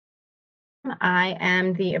I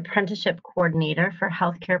am the apprenticeship coordinator for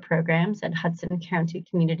healthcare programs at Hudson County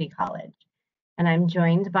Community College. And I'm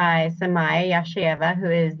joined by Samaya Yashayeva, who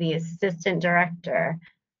is the assistant director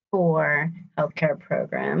for healthcare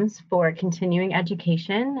programs for continuing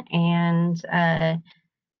education and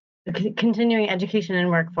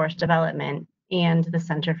workforce development and the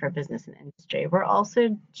Center for Business and Industry. We're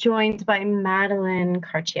also joined by Madeline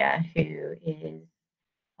Cartier, who is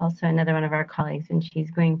also another one of our colleagues, and she's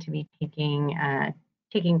going to be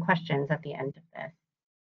taking questions at the end of this.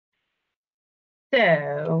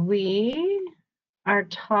 So we are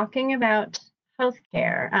talking about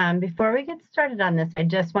healthcare. Before we get started on this, I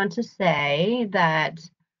just want to say that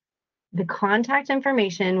the contact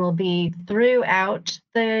information will be throughout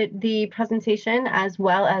the presentation as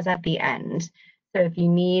well as at the end. So if you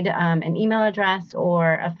need an email address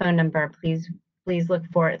or a phone number, please look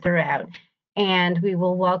for it throughout. And we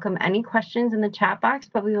will welcome any questions in the chat box,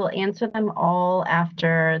 but we will answer them all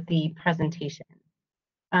after the presentation.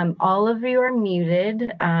 All of you are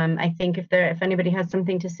muted. I think if anybody has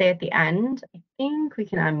something to say at the end, I think we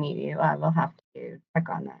can unmute you. We'll have to check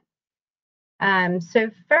on that.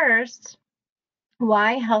 So first,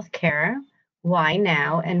 why healthcare, why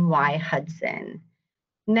now, and why Hudson?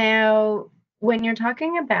 Now, when you're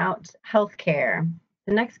talking about healthcare,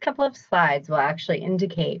 the next couple of slides will actually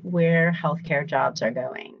indicate where healthcare jobs are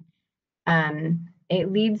going. It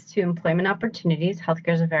leads to employment opportunities.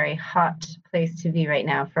 Healthcare is a very hot place to be right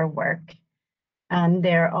now for work.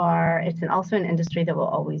 It's also an industry that will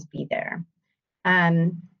always be there.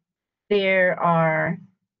 There are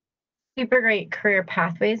super great career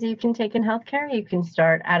pathways you can take in healthcare. You can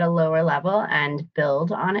start at a lower level and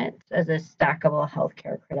build on it as a stackable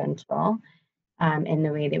healthcare credential in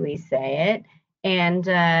the way that we say it. And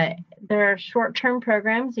there are short-term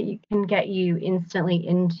programs that can get you instantly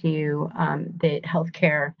into the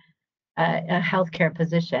healthcare, a healthcare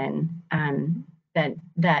position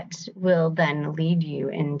that will then lead you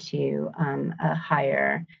into a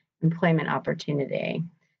higher employment opportunity.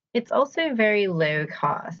 It's also very low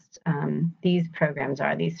cost. These programs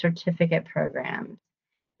are these certificate programs.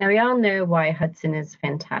 Now we all know why Hudson is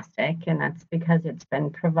fantastic, and that's because it's been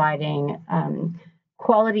providing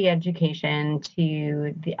quality education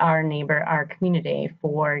to our community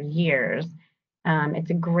for years. It's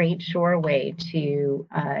a great, sure way to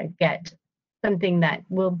get something that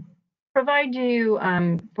will provide you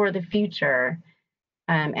for the future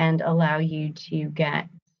and allow you to get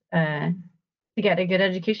a good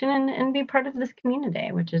education and be part of this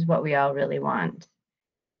community, which is what we all really want.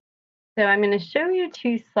 So I'm going to show you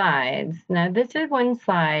two slides. Now, one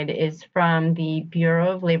slide is from the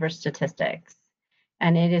Bureau of Labor Statistics,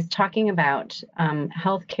 and it is talking about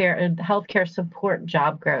healthcare support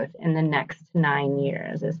job growth in the next 9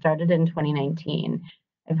 years. It started in 2019.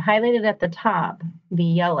 I've highlighted at the top the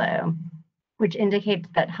yellow, which indicates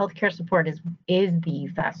that healthcare support is the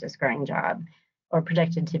fastest growing job, or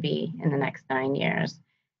projected to be in the next 9 years.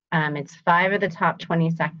 It's 5 of the top 20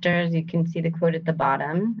 sectors. You can see the quote at the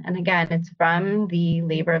bottom. And again, it's from the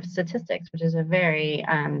Labor of Statistics, which is a very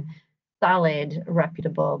solid,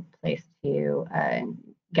 reputable place to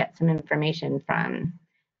get some information from.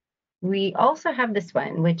 We also have this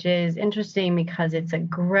one, which is interesting because it's a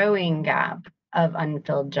growing gap of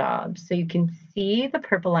unfilled jobs. So you can see the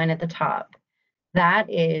purple line at the top. That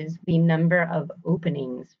is the number of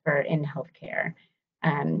openings in healthcare.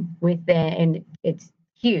 And it's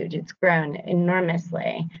huge, it's grown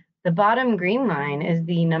enormously. The bottom green line is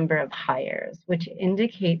the number of hires, which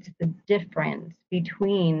indicates the difference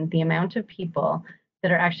between the amount of people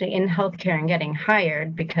that are actually in healthcare and getting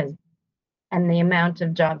hired and the amount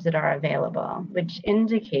of jobs that are available, which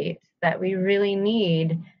indicates that we really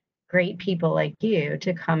need great people like you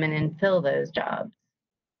to come in and fill those jobs.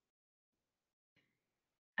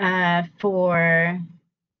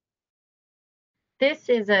 This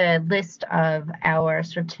is a list of our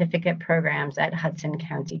certificate programs at Hudson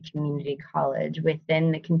County Community College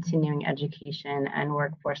within the Continuing Education and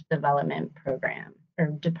Workforce Development Program or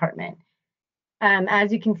Department.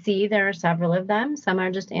 As you can see, there are several of them. Some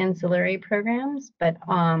are just ancillary programs, but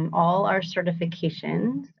all are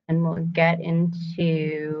certifications, and we'll get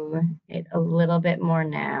into it a little bit more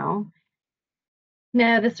now.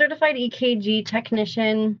 Now, the Certified EKG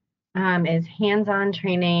Technician is hands-on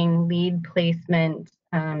training, lead placement,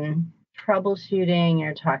 troubleshooting.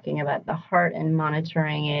 You're talking about the heart and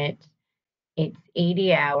monitoring it. It's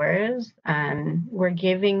 80 hours. We're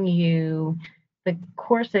giving you the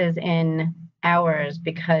courses in hours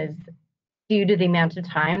because due to the amount of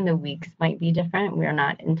time, the weeks might be different. We're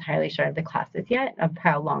not entirely sure of the classes yet, of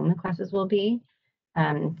how long the classes will be.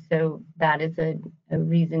 So that is a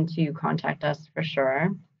reason to contact us for sure.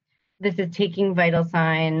 This is taking vital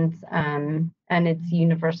signs, and it's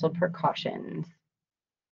universal precautions.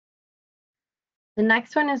 The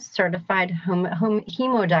next one is certified home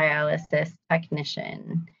hemodialysis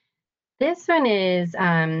technician. This one is,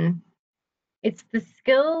 it's the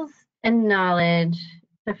skills and knowledge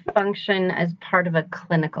to function as part of a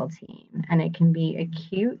clinical team, and it can be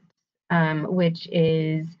acute, which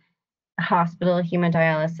is hospital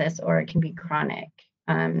hemodialysis, or it can be chronic,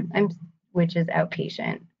 which is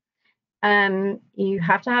outpatient. You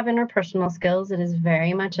have to have interpersonal skills. It is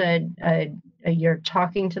very much you're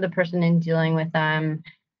talking to the person and dealing with them.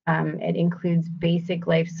 It includes basic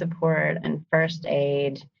life support and first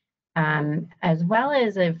aid, as well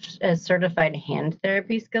as a certified hand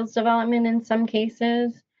therapy skills development in some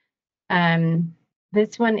cases.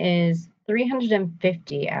 This one is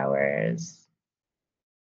 350 hours.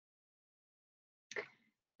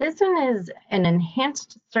 This one is an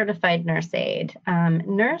enhanced certified nurse aide.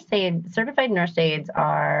 Certified nurse aides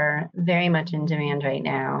are very much in demand right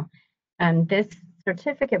now. This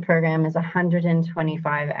certificate program is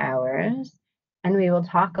 125 hours, and we will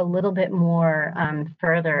talk a little bit more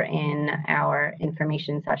further in our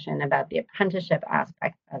information session about the apprenticeship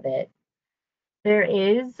aspect of it. There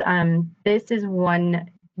is, this is one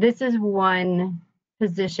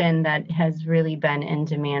position that has really been in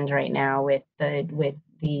demand right now with the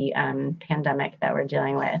pandemic that we're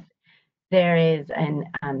dealing with. There is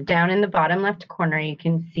down in the bottom left corner, you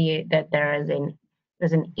can see that there's an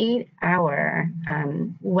 8-hour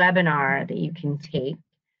webinar that you can take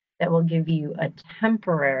that will give you a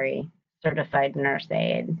temporary certified nurse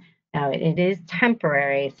aide. Now it is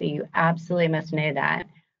temporary, so you absolutely must know that.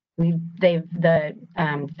 The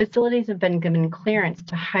facilities have been given clearance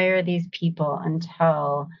to hire these people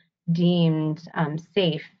until deemed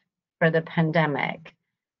safe for the pandemic.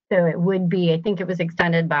 So it would be, I think it was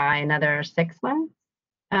extended by another 6 months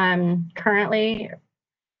currently.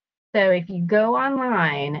 So if you go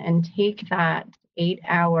online and take that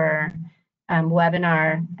 8-hour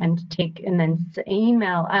webinar and then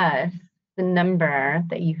email us the number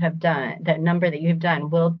that you have done,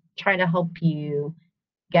 we'll try to help you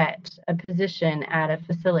get a position at a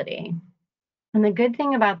facility. And the good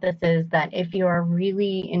thing about this is that if you are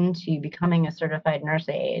really into becoming a certified nurse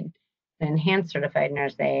aide, an enhanced certified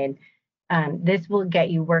nurse aide, this will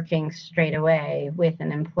get you working straight away with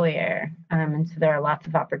an employer. And so there are lots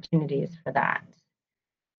of opportunities for that.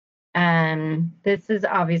 This is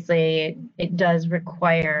obviously, it does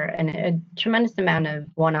require a tremendous amount of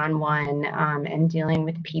one-on-one and dealing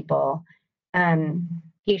with people.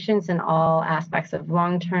 Patients in all aspects of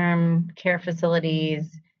long-term care facilities,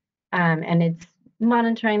 and it's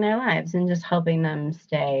monitoring their lives and just helping them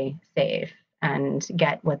stay safe and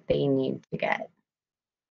get what they need to get.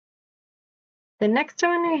 The next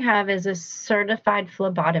one we have is a certified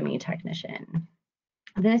phlebotomy technician.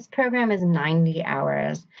 This program is 90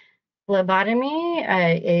 hours. Phlebotomy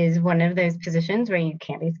is one of those positions where you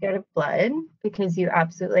can't be scared of blood because you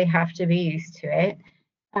absolutely have to be used to it.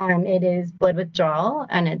 It is blood withdrawal,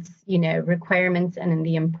 and it's, requirements and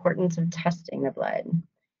the importance of testing the blood.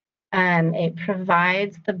 It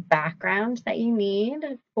provides the background that you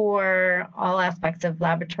need for all aspects of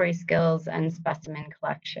laboratory skills and specimen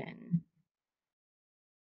collection.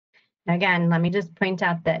 Again, let me just point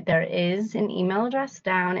out that there is an email address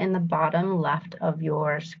down in the bottom left of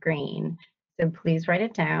your screen. So please write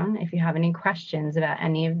it down if you have any questions about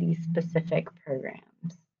any of these specific programs.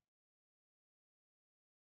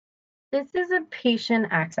 This is a patient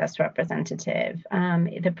access representative.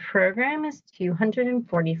 The program is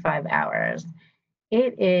 245 hours.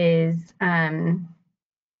 It is,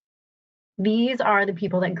 these are the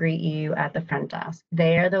people that greet you at the front desk.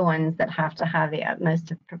 They are the ones that have to have the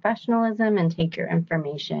utmost of professionalism and take your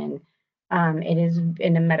information. It is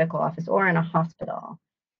in a medical office or in a hospital.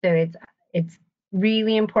 So it's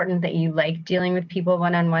really important that you like dealing with people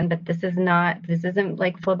one-on-one, but this isn't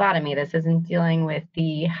like phlebotomy. This isn't dealing with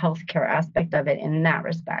the healthcare aspect of it in that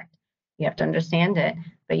respect. You have to understand it,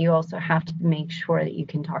 but you also have to make sure that you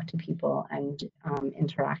can talk to people and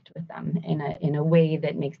interact with them in a way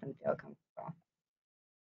that makes them feel comfortable.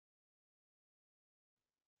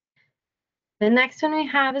 The next one we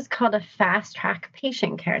have is called a fast track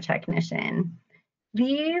patient care technician.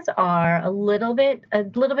 These are a little bit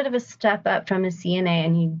of a step up from a CNA,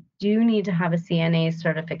 and you do need to have a CNA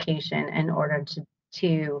certification in order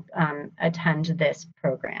to attend this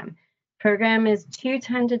program. Program is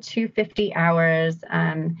 210 to 250 hours.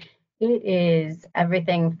 It is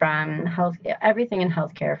everything in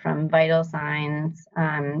healthcare, from vital signs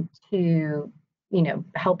to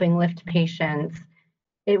helping lift patients,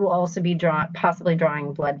 It will also be possibly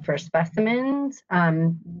drawing blood for specimens.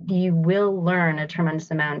 You will learn a tremendous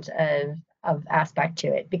amount of aspect to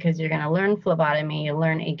it, because you're going to learn phlebotomy, you'll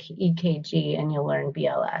learn EKG, and you'll learn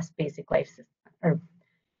BLS, basic life system, or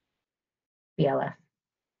BLS.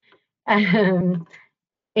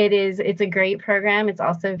 It's a great program. It's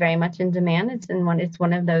also very much in demand. It's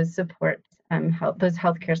one of those support those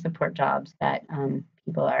healthcare support jobs that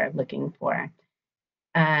people are looking for.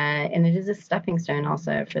 And it is a stepping stone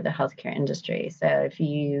also for the healthcare industry. So if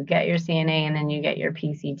you get your CNA and then you get your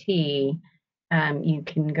PCT, you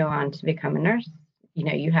can go on to become a nurse. You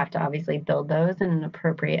know, you have to obviously build those in an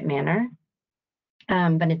appropriate manner,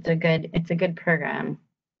 but it's a good program.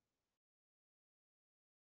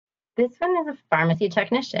 This one is a pharmacy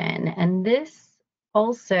technician, and this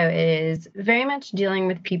also is very much dealing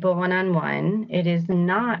with people one-on-one. It is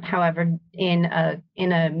not, however, in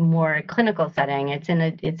a more clinical setting. It's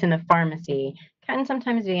in a pharmacy, can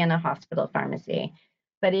sometimes be in a hospital pharmacy,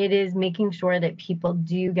 but it is making sure that people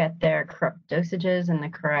do get their correct dosages and the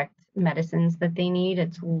correct medicines that they need.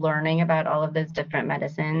 It's learning about all of those different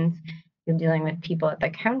medicines. You're dealing with people at the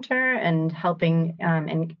counter and helping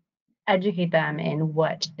and educate them in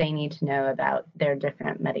what they need to know about their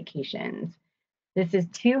different medications. This is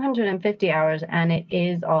 250 hours, and it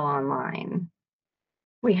is all online.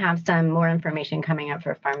 We have some more information coming up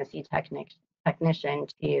for pharmacy technician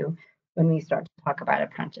too when we start to talk about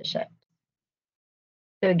apprenticeships.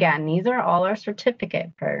 So again, these are all our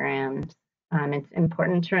certificate programs. It's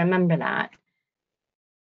important to remember that.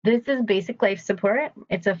 This is basic life support.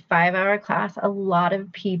 It's a 5-hour class. A lot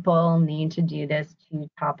of people need to do this to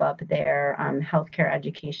top up their healthcare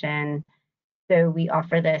education. So we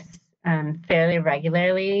offer this fairly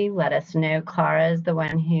regularly. Let us know. Clara is the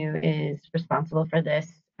one who is responsible for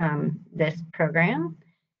this program,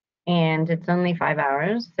 and it's only 5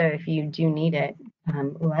 hours. So if you do need it,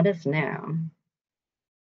 let us know.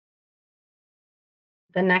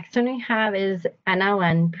 The next one we have is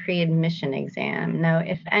NLN pre-admission exam. Now,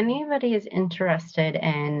 if anybody is interested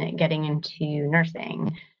in getting into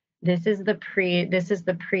nursing, this is the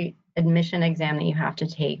pre-admission exam that you have to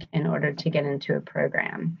take in order to get into a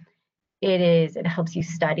program. It helps you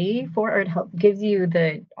study for, or it gives you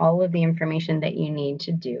all of the information that you need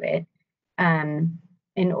to do it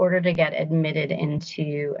in order to get admitted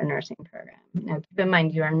into a nursing program. Now, keep in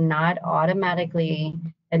mind, you are not automatically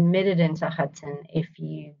admitted into Hudson if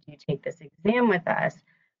you do take this exam with us,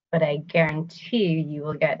 but I guarantee you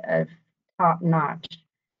will get a top-notch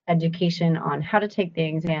education on how to take the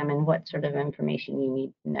exam and what sort of information you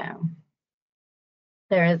need to know.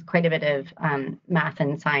 There is quite a bit of math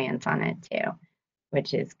and science on it too,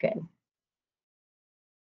 which is good.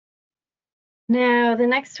 Now, the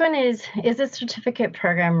next one is a certificate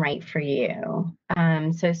program right for you?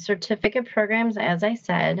 So certificate programs, as I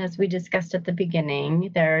said, as we discussed at the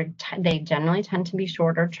beginning, they generally tend to be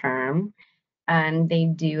shorter term, and they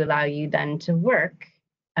do allow you then to work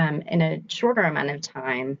in a shorter amount of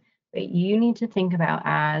time. But you need to think about,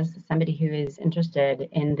 as somebody who is interested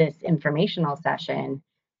in this informational session,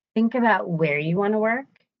 think about where you want to work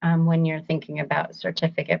when you're thinking about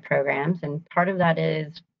certificate programs. And part of that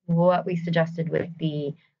is what we suggested with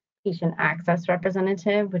the patient access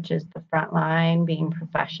representative, which is the front line, being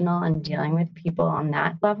professional and dealing with people on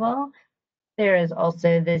that level. There is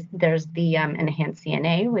also there's the enhanced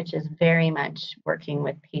CNA, which is very much working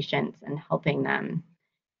with patients and helping them.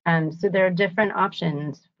 So there are different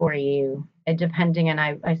options for you, depending. And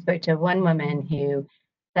I spoke to one woman who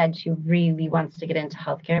said she really wants to get into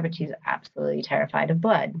healthcare, but she's absolutely terrified of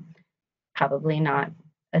blood. Probably not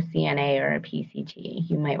a CNA or a PCT.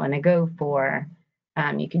 You might want to go for,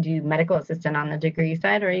 you could do medical assistant on the degree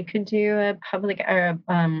side, or you could do a public, or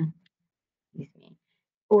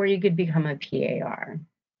or you could become a PAR.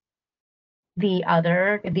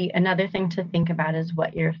 Another thing to think about is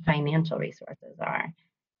what your financial resources are.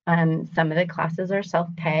 Some of the classes are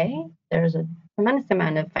self-pay. There's a tremendous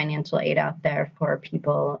amount of financial aid out there for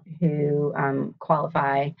people who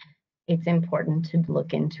qualify. It's important to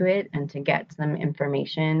look into it and to get some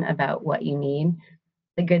information about what you need.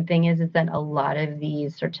 The good thing is that a lot of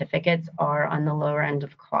these certificates are on the lower end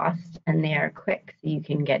of cost, and they are quick, so you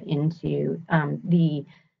can get into the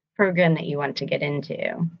program that you want to get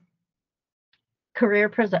into. Career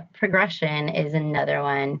progression is another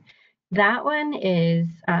one. That one is,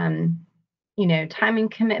 you know, time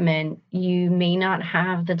and commitment. You may not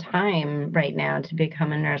have the time right now to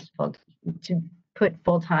become a nurse, to put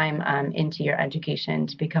full-time into your education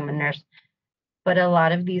to become a nurse. But a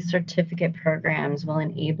lot of these certificate programs will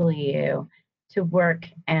enable you to work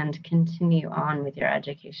and continue on with your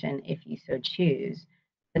education if you so choose.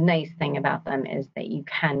 the nice thing about them is that you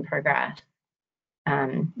can progress.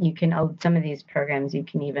 You can, some of these programs you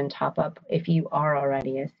can even top up if you are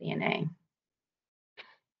already a CNA.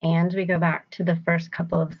 And we go back to the first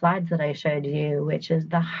couple of slides that I showed you, which is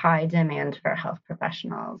the high demand for health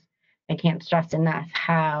professionals. I can't stress enough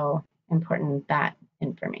how important that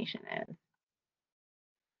information is.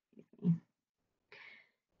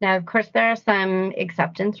 Now, of course, there are some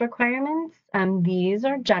acceptance requirements. These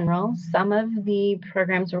are general. Some of the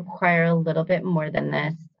programs require a little bit more than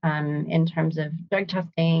this in terms of drug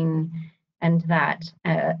testing, and that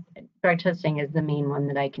drug testing is the main one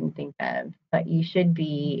that I can think of. But you should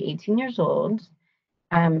be 18 years old,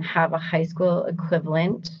 have a high school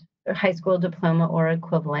equivalent, high school diploma or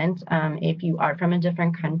equivalent. If you are from a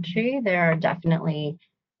different country, there are definitely,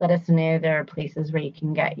 let us know, there are places where you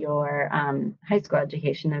can get your high school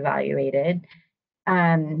education evaluated.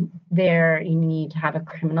 There you need to have a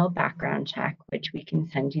criminal background check, which we can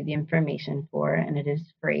send you the information for, and it is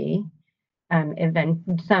free.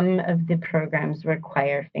 Some of the programs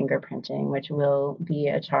require fingerprinting, which will be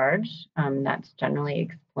a charge. That's generally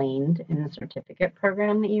explained in the certificate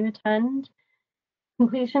program that you attend.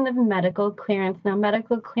 Completion of medical clearance. Now,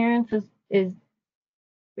 medical clearance is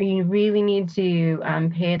you really need to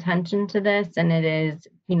pay attention to this, and it is,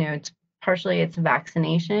 it's partially it's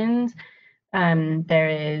vaccinations. There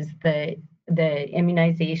is the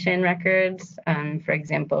immunization records. For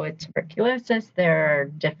example, with tuberculosis, there are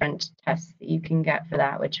different tests that you can get for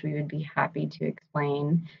that, which we would be happy to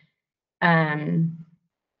explain. And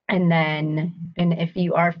if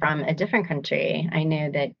you are from a different country, I know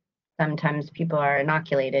that sometimes people are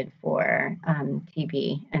inoculated for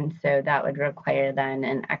TB, and so that would require then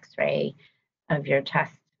an X-ray of your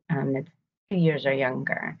chest that's 2 years or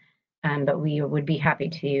younger. But we would be happy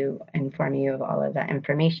to inform you of all of that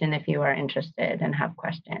information if you are interested and have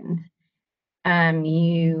questions.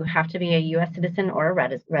 You have to be a U.S. citizen or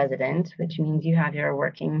a resident, which means you have your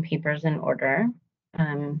working papers in order.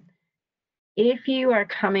 If you are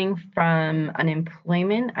coming from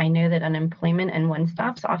unemployment, I know that unemployment and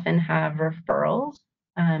one-stops often have referrals.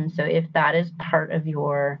 So if that is part of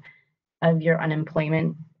your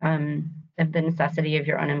unemployment, of the necessity of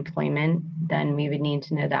your unemployment, then we would need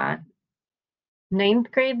to know that.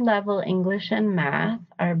 9th grade level English and math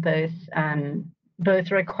are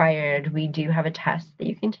both required. We do have a test that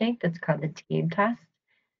you can take that's called the TABE test,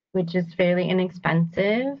 which is fairly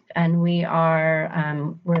inexpensive, and we are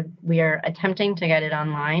attempting to get it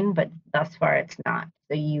online, but thus far it's not.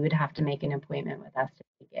 So you would have to make an appointment with us to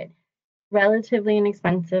take it. Relatively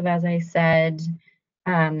inexpensive, as I said.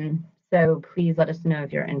 So please let us know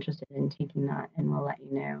if you're interested in taking that, and we'll let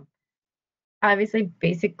you know. Obviously,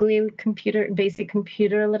 basic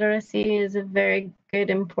computer literacy is a very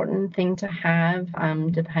good, important thing to have,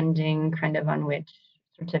 depending kind of on which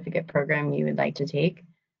certificate program you would like to take.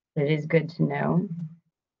 It is good to know.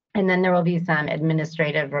 And then there will be some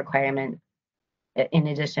administrative requirements in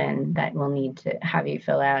addition that we'll need to have you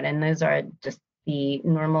fill out. And those are just the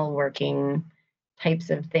normal working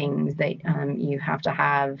types of things that you have to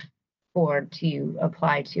have to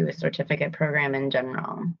apply to a certificate program in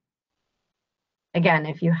general. Again,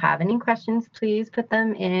 if you have any questions, please put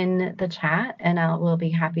them in the chat and we'll be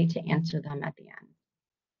happy to answer them at the end.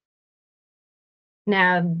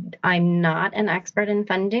 Now, I'm not an expert in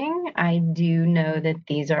funding. I do know that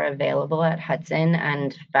these are available at Hudson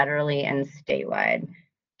and federally and statewide.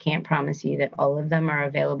 Can't promise you that all of them are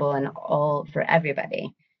available and all for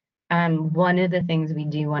everybody. One of the things we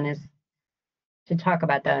do want to talk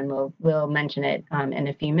about, though, and we'll mention it in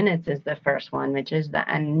a few minutes, is the first one, which is the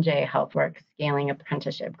NJ HealthWorks Scaling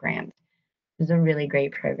Apprenticeship Grant. It's a really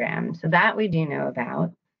great program. So that we do know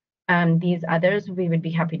about. These others, we would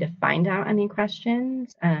be happy to find out any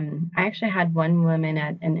questions. I actually had one woman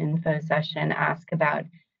at an info session ask about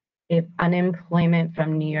if unemployment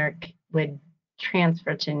from New York would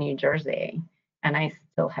transfer to New Jersey, and I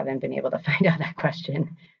still haven't been able to find out that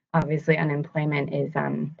question. Obviously, unemployment is,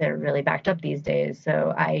 they're really backed up these days,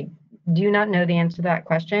 so I do not know the answer to that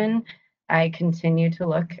question. I continue to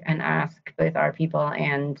look and ask both our people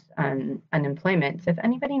and unemployment. So if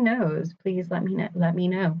anybody knows, please let me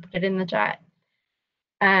know. Put it in the chat.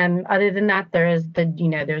 Other than that, there's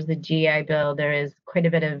the GI Bill. There is quite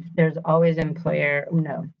a bit of, there's always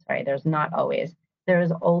there's not always. There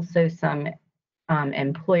is also some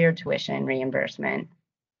employer tuition reimbursement.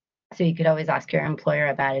 So you could always ask your employer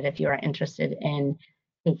about it if you are interested in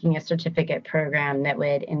taking a certificate program that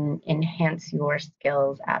would enhance your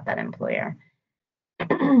skills at that employer.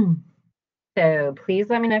 So please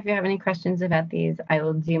let me know if you have any questions about these. I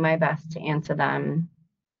will do my best to answer them.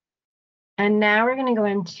 And now we're going to go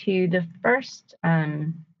into the first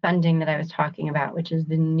funding that I was talking about, which is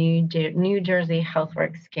the New Jersey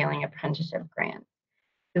HealthWorks Scaling Apprenticeship Grant.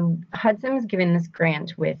 So Hudson was given this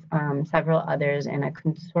grant with several others in a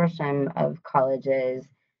consortium of colleges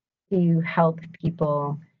to help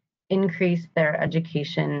people increase their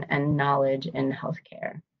education and knowledge in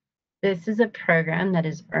healthcare. This is a program that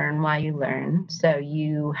is earn while you learn. So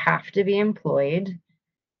you have to be employed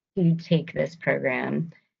to take this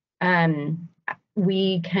program.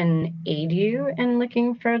 We can aid you in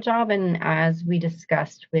looking for a job. And as we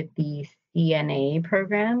discussed with the CNA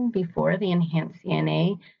program before, the enhanced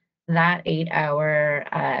CNA, that 8-hour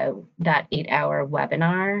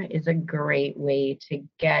webinar is a great way to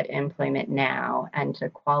get employment now and to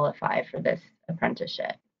qualify for this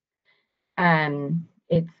apprenticeship.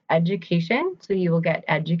 It's education, so you will get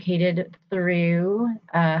educated through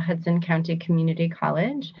Hudson County Community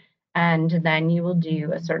College, and then you will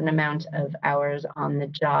do a certain amount of hours on the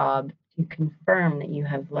job to confirm that you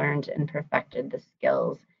have learned and perfected the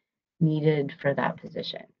skills needed for that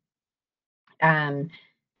position.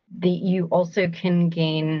 You also can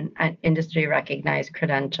gain industry recognized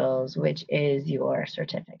credentials, which is your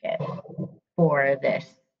certificate for this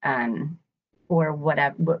for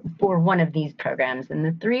one of these programs. And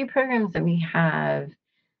the 3 programs that we have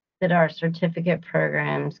that are certificate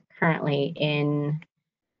programs currently in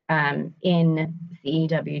CEWD,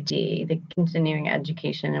 the Continuing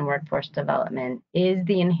Education and Workforce Development, is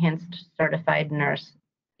the Enhanced Certified Nurse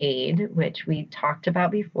Aid, which we talked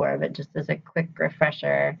about before, but just as a quick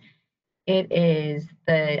refresher, it is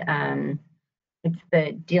it's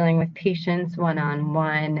the dealing with patients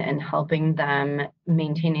one-on-one and helping them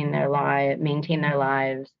maintain their lives,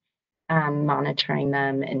 monitoring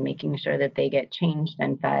them and making sure that they get changed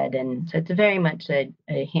and fed. And so it's very much a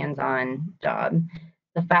hands-on job.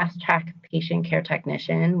 The fast track patient care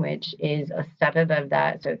technician, which is a step above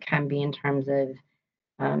that. So it can be in terms of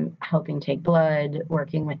helping take blood,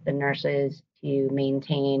 working with the nurses to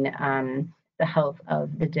maintain the health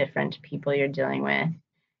of the different people you're dealing with.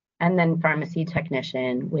 And then pharmacy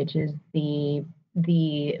technician, which is the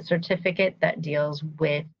certificate that deals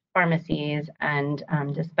with pharmacies and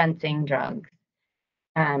dispensing drugs.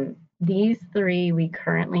 These 3 we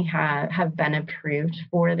currently have been approved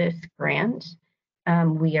for this grant.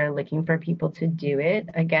 We are looking for people to do it.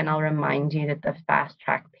 Again, I'll remind you that the fast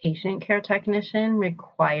track patient care technician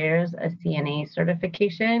requires a CNA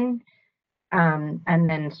certification, and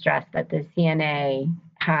then stress that the CNA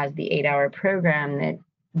has the 8-hour program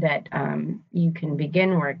that you can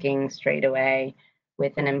begin working straight away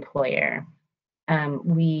with an employer.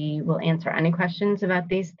 We will answer any questions about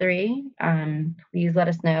these 3. Please let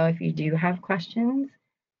us know if you do have questions.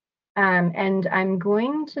 And I'm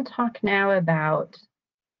going to talk now about,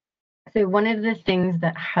 so one of the things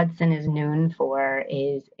that Hudson is known for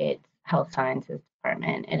is its health sciences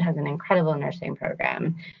department. It has an incredible nursing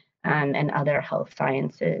program and other health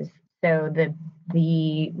sciences. So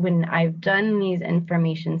when I've done these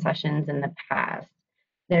information sessions in the past,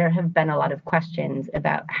 there have been a lot of questions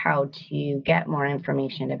about how to get more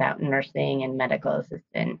information about nursing and medical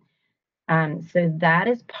assistant. So that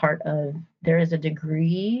is part of, there is a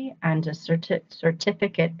degree and a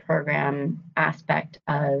certificate program aspect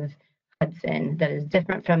of Hudson that is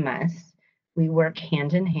different from us. We work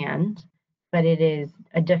hand in hand, but it is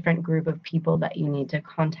a different group of people that you need to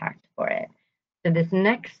contact for it. So this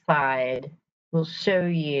next slide will show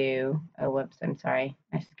you, oh, whoops, I'm sorry,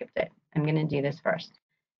 I skipped it. I'm going to do this first.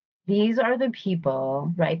 These are the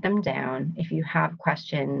people, write them down if you have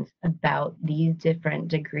questions about these different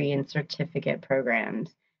degree and certificate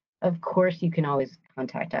programs. Of course, you can always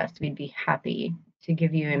contact us. We'd be happy to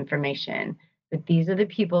give you information, but these are the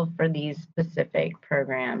people for these specific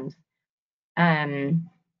programs. And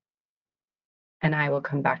I will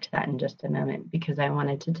come back to that in just a moment because I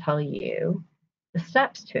wanted to tell you the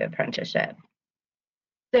steps to apprenticeship.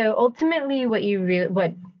 So ultimately,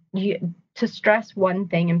 to stress one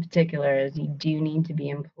thing in particular is you do need to be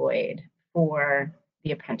employed for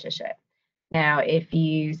the apprenticeship. Now, if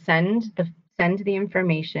you send the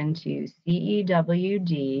information to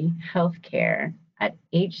CEWD Healthcare at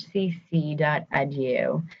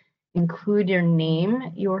hcc.edu, include your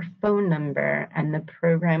name, your phone number, and the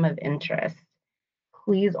program of interest.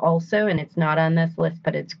 Please also, and it's not on this list,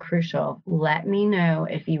 but it's crucial, let me know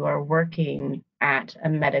if you are working at a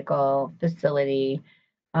medical facility,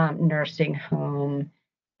 nursing home,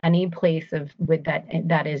 any place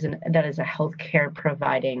that is a healthcare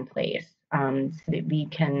providing place, so that we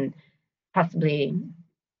can possibly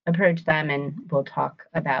approach them and we'll talk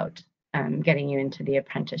about getting you into the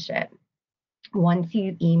apprenticeship. Once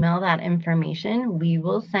you email that information, we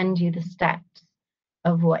will send you the steps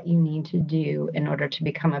of what you need to do in order to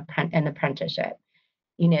become an apprenticeship.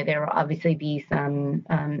 You know, there will obviously be some,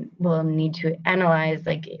 we'll need to analyze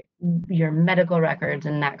like your medical records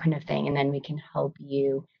and that kind of thing, and then we can help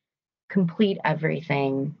you complete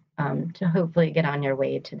everything to hopefully get on your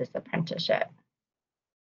way to this apprenticeship.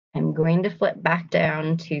 I'm going to flip back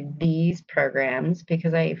down to these programs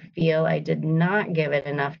because I feel I did not give it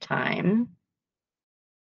enough time.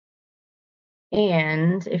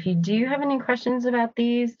 And if you do have any questions about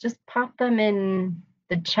these, just pop them in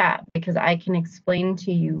the chat because I can explain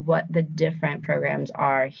to you what the different programs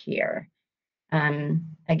are here.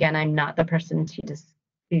 Again, I'm not the person to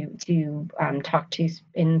talk to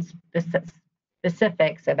in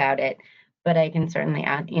specifics about it, but I can certainly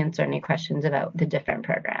answer any questions about the different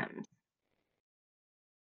programs.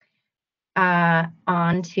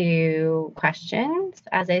 On to questions.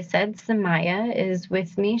 As I said, Samaya is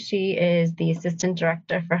with me. She is the Assistant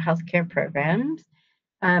Director for Healthcare Programs.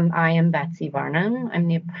 I am Betsy Varnum. I'm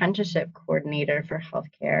the Apprenticeship Coordinator for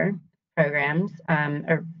Healthcare Programs,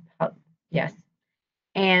 yes.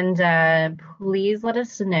 And please let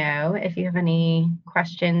us know if you have any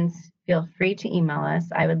questions. Feel free to email us.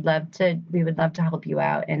 We would love to help you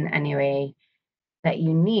out in any way that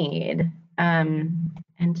you need.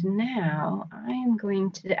 And now I am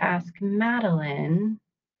going to ask Madeline,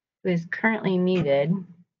 who is currently muted.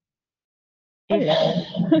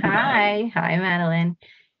 Hi, Madeline.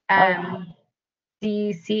 Do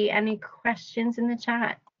you see any questions in the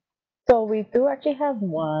chat? So we do actually have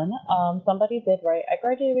one. Somebody did write, I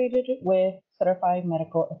graduated with certified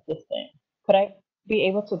medical assistant. Could I be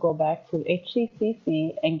able to go back to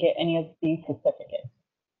HCCC and get any of these certificates?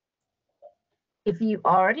 If you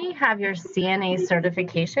already have your CNA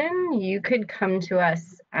certification, you could come to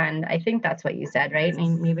us, and I think that's what you said, right?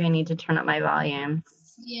 Maybe I need to turn up my volume.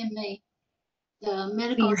 CNA, the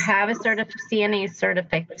medical. If you have a CNA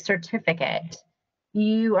certificate,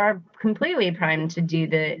 you are completely primed to do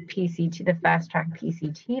the PCT, the fast track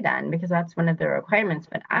PCT then, because that's one of the requirements,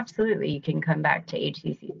 but absolutely you can come back to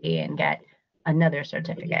HCCC and get another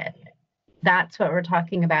certificate. That's what we're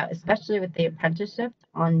talking about, especially with the apprenticeships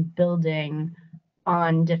on building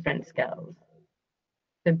on different skills.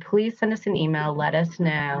 So please send us an email, let us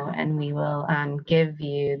know, and we will give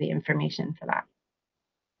you the information for that.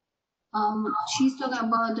 She's talking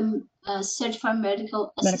about the certified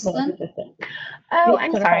medical assistant. Oh,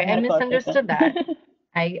 I'm sorry, I misunderstood that.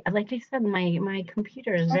 Like I said, my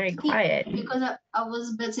computer is very quiet. Because I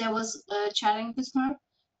was busy, I was chatting with her.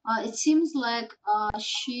 It seems like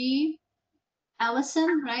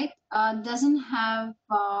Allison, right, doesn't have,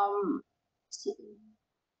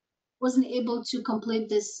 wasn't able to complete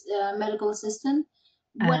this medical assistant.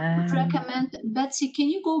 What I would recommend, Betsy, can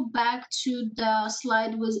you go back to the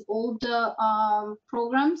slide with all the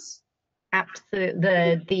programs?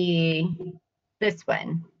 Absolutely, this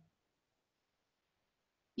one.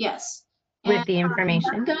 Yes. With the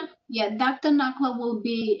information. Dr. Nakla will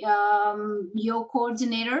be your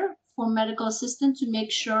coordinator for medical assistant to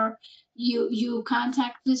make sure you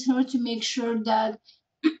contact with her to make sure that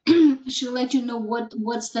she'll let you know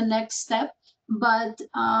what's the next step. But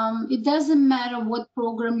it doesn't matter what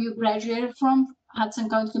program you graduated from, Hudson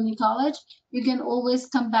County Community College. You can always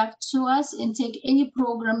come back to us and take any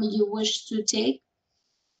program you wish to take.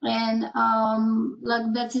 And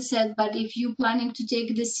like Betsy said, but if you're planning to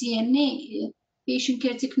take the CNA, patient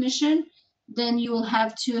care technician, then you will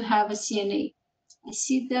have to have a CNA. I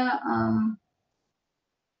see the,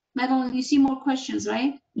 Madeline, you see more questions,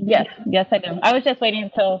 right? Yes, I do. I was just waiting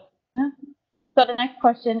until, so the next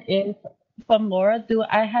question is from Laura. Do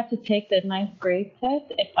I have to take the 9th grade test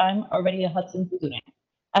if I'm already a Hudson student?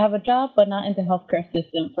 I have a job, but not in the healthcare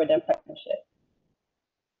system for the apprenticeship.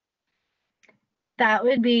 That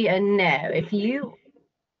would be a no.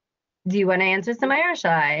 Do you want to answer, Samaya, or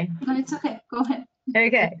shall I? No, it's okay. Go ahead.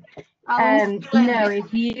 Okay. No,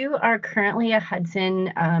 if you are currently a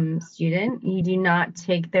Hudson student, you do not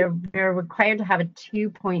take, they're required to have a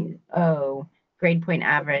 2.0 grade point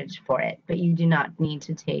average for it, but you do not need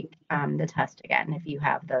to take the test again if you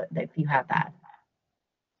have that.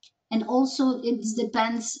 And also it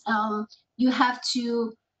depends, you have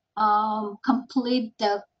to complete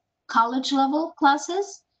the college level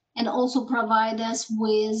classes and also provide us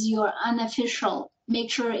with your unofficial. Make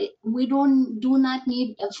sure we do not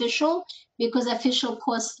need official, because official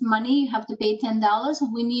costs money. You have to pay $10.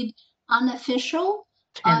 We need unofficial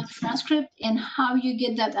transcript. And how you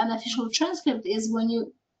get that unofficial transcript is when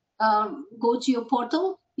you go to your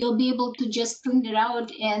portal, you'll be able to just print it out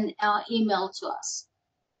and email to us.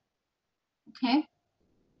 Okay.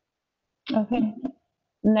 Okay.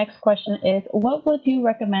 Next question is, what would you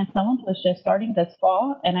recommend someone who's just starting this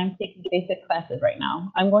fall and I'm taking basic classes right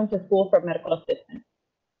now? I'm going to school for medical assistant.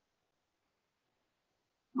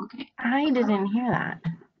 Okay. I didn't hear that.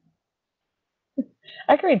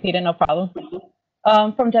 I can repeat it, no problem.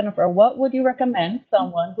 From Jennifer, what would you recommend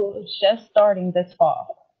someone who is just starting this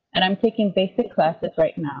fall and I'm taking basic classes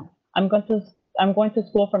right now? I'm going to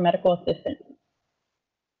school for medical assistant.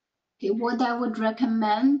 Okay, what I would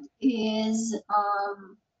recommend is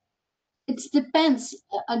it depends.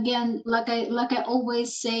 Again, like I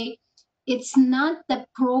always say, it's not the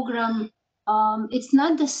program. It's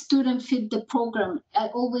not the student fit the program. I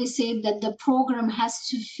always say that the program has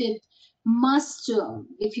to fit, must to,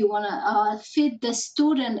 if you want to fit the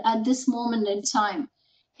student at this moment in time.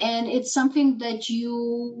 And it's something that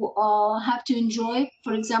you have to enjoy.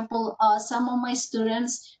 For example, some of my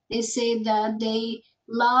students, they say that they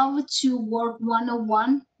love to work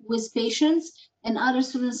one-on-one with patients, and other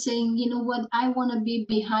students saying, you know what, I want to be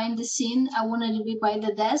behind the scene. I want to be by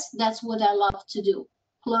the desk. That's what I love to do,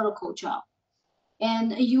 clerical job.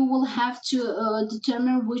 And you will have to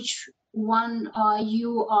determine which one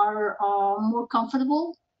you are more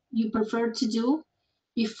comfortable, you prefer to do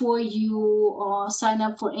before you sign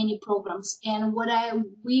up for any programs. And what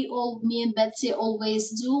me and Betsy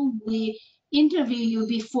always do, we interview you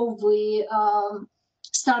before we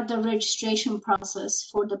start the registration process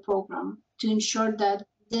for the program to ensure that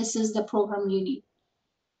this is the program you need.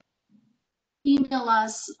 Email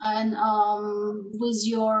us and with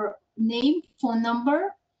your name, phone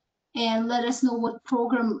number, and let us know what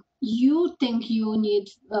program you think you need,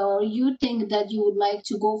 you think that you would like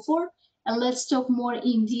to go for. And let's talk more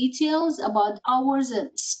in details about hours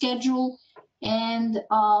and schedule, and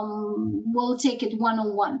we'll take it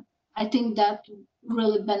one-on-one. I think that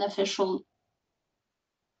really beneficial.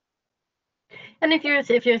 And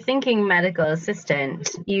if you're thinking medical assistant,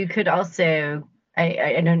 you could also,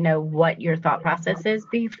 I don't know what your thought process is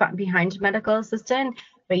behind medical assistant,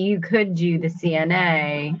 but you could do the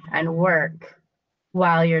CNA and work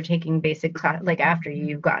while you're taking basic class, like after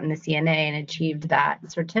you've gotten the CNA and achieved that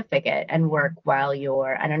certificate, and work while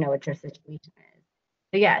you're, I don't know what your situation is.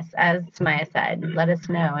 So yes, as Maya said, let us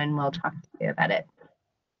know and we'll talk to you about it.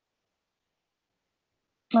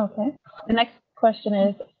 Okay. The next question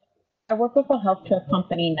is, I work with a healthcare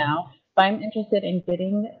company now, but I'm interested in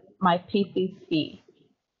getting my PCC.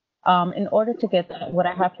 In order to get that, would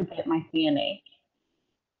I have to get my CNA?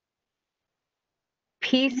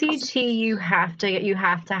 PCT, you have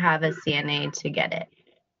to have a CNA to get it.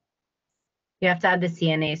 You have to have the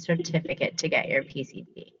CNA certificate to get your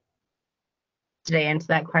PCT. Did I answer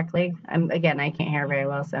that correctly? Again, I can't hear very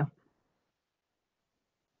well, so.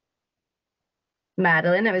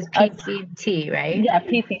 Madeline, it was PCT, right? Yeah,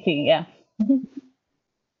 PCT, yeah.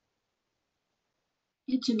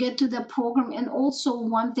 To get to the program. And also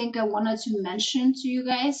one thing I wanted to mention to you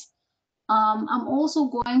guys, I'm also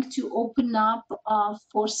going to open up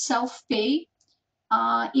for self-pay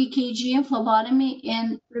EKG and phlebotomy.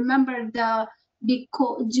 And remember, due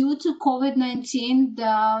to COVID-19,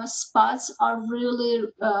 the spots are really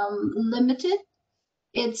limited.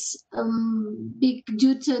 It's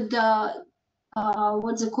due to the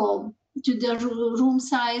what's it called, to the room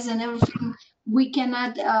size and everything. We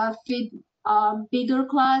cannot fit a bigger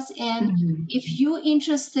class. And if you're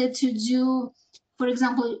interested to do, for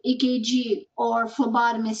example, EKG or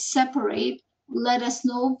phlebotomy separate, let us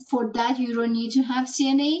know. For that, you don't need to have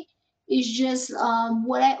CNA. It's just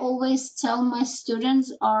what I always tell my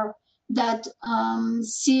students are that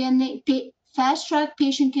CNA, fast track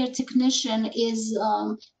patient care technician, is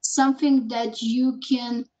something that you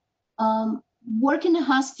can work in a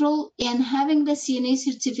hospital, and having the CNA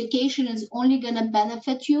certification is only going to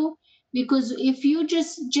benefit you. Because if you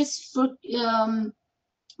just for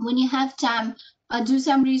when you have time, do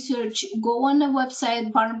some research, go on the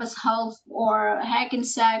website, Barnabas Health or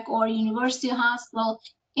Hackensack or University Hospital,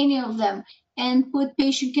 any of them, and put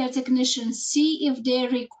patient care technician, see if they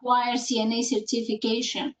require CNA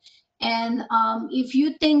certification. And if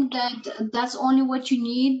you think that that's only what you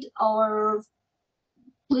need, or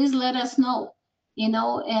please let us know,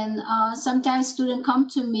 and sometimes students come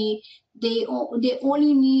to me, they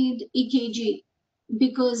only need EKG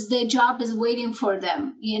because their job is waiting for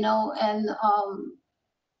them, and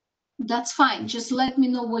that's fine. Just let me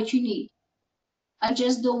know what you need. I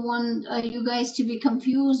just don't want you guys to be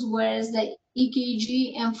confused, whereas the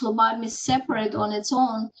EKG and phlebotomy is separate on its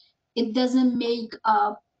own. It doesn't make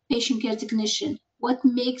a patient care technician. What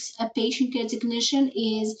makes a patient care technician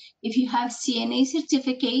is if you have CNA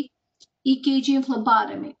certificate, EKG and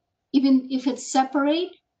phlebotomy. Even if it's separate,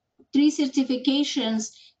 3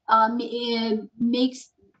 certifications makes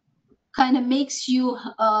you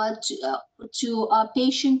to a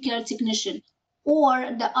patient care technician.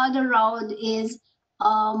 Or the other route is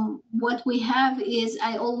what we have is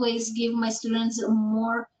I always give my students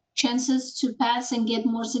more chances to pass and get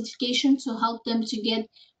more certification to help them to get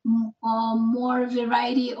more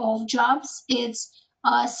variety of jobs. It's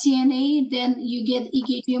CNA, then you get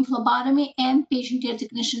EKG and phlebotomy and patient care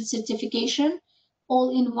technician certification all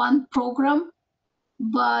in one program.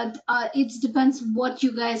 But it depends what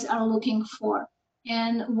you guys are looking for.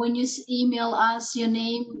 And when you email us your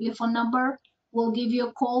name, your phone number, we'll give you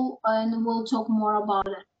a call and we'll talk more about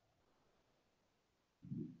it.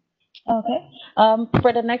 Okay.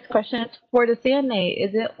 For the next question, for the CNA,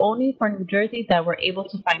 is it only for New Jersey that we're able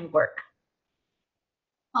to find work?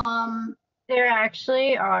 There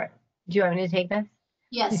actually are. Do you want me to take this?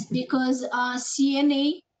 Yes, because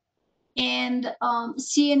CNA and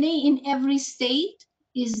CNA in every state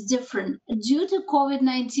is different. Due to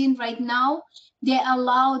COVID-19 right now, they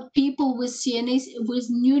allowed people with CNA, with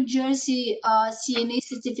New Jersey CNA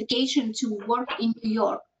certification to work in New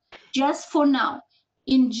York, just for now.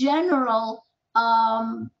 In general,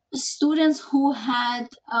 students who had,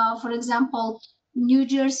 for example, New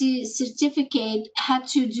Jersey certificate had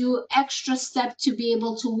to do extra step to be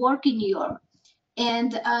able to work in New York.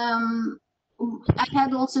 And I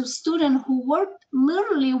had also a student who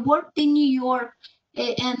literally worked in New York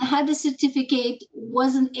and had a certificate,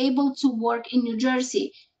 wasn't able to work in New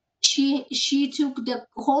Jersey. She took the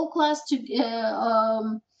whole class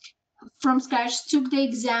from scratch, took the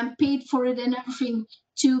exam, paid for it and everything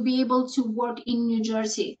to be able to work in New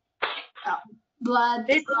Jersey. But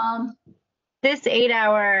this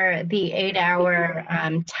 8-hour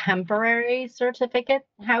temporary certificate,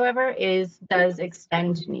 however, does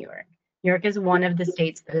extend to New York. New York is one of the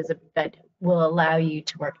states that will allow you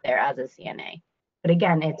to work there as a CNA. But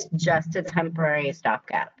again, it's just a temporary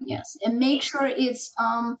stopgap. Yes, and make sure it's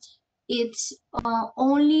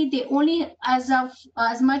only as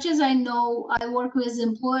much as I know, I work with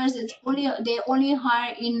employers. They only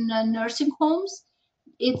hire in nursing homes.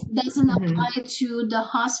 It doesn't apply to the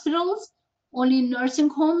hospitals. Only nursing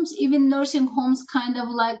homes. Even nursing homes, kind of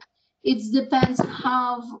like it depends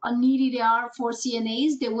how needy they are for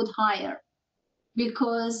CNAs. They would hire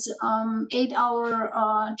because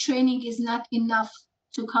 8-hour training is not enough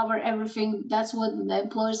to cover everything. That's what the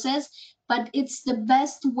employer says. But it's the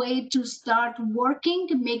best way to start working,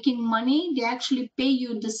 making money. They actually pay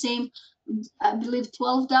you the same, I believe,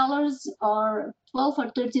 $12 or $12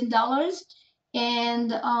 or $13.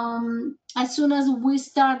 And as soon as we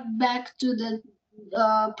start back to the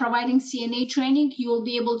providing CNA training, you will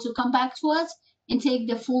be able to come back to us and take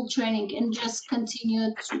the full training and just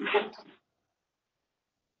continue to work.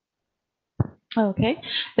 Okay.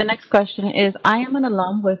 The next question is, I am an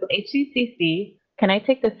alum with HCCC. Can I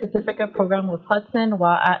take the certificate program with Hudson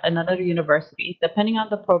while at another university? Depending on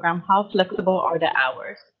the program, how flexible are the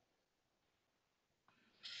hours?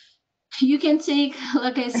 You can take,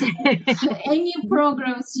 like I said, any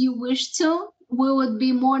programs you wish to. We would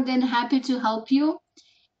be more than happy to help you.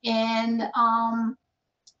 And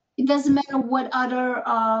it doesn't matter what other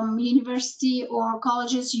university or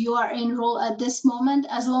colleges you are enrolled at this moment,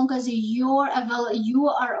 as long as you are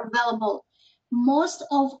available. Most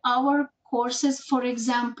of our courses, for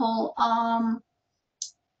example,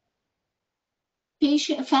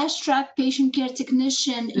 fast track patient care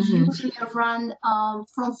technician usually run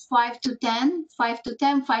from 5 to 10, 5 to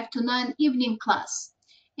 10, 5 to 9 evening class,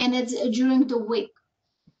 and it's during the week.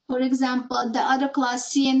 For example, the other class,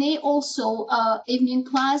 CNA, also evening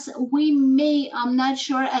class. We may, I'm not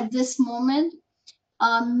sure at this moment,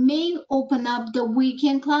 may open up the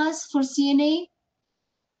weekend class for CNA.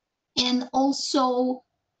 And also,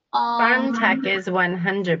 Farm Tech is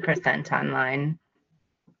 100% online.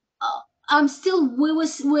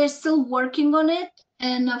 we're still working on it,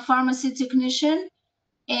 and a pharmacy technician.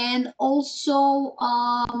 And also,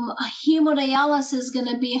 hemodialysis is going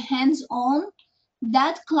to be hands-on.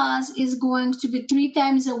 That class is going to be 3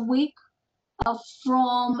 times a week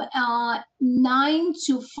from 9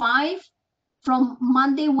 to 5, from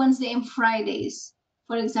Monday, Wednesday, and Fridays,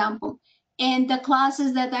 for example. And the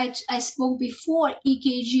classes that I spoke before,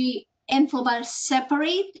 EKG and phlebotomy,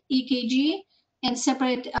 separate EKG and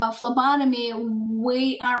separate phlebotomy,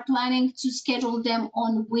 we are planning to schedule them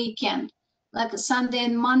on weekend, like Sunday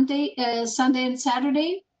and Monday, Sunday and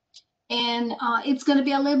Saturday. And it's going to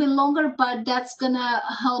be a little bit longer, but that's going to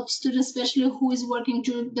help students, especially who is working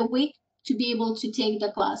during the week, to be able to take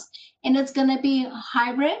the class. And it's going to be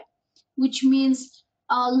hybrid, which means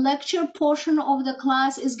a lecture portion of the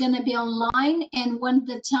class is going to be online, and when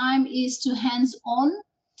the time is to hands-on,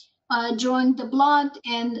 drawing the blood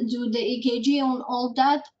and do the EKG and all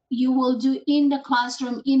that, you will do in the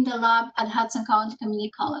classroom, in the lab at Hudson County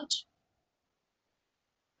Community College.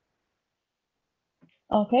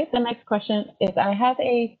 Okay, the next question is I have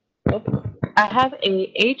a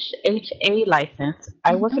HHA license.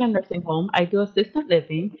 I work in a nursing home. I do assisted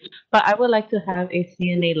living, but I would like to have a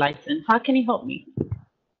CNA license. How can you help me?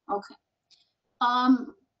 Okay.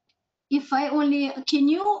 If I only, can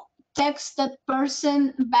you text that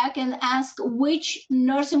person back and ask which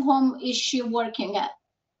nursing home is she working at?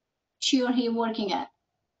 She or he working at?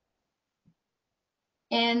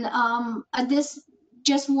 And at this,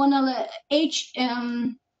 just wanna let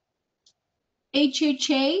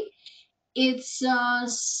HHA, it's a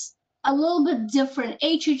little bit different.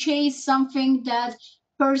 HHA is something that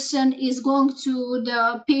person is going to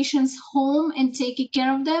the patient's home and taking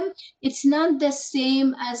care of them. It's not the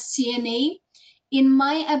same as CNA. In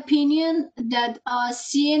my opinion, that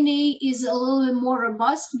CNA is a little bit more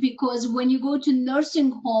robust, because when you go to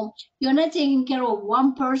nursing home, you're not taking care of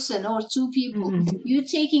one person or two people. You're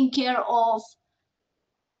taking care of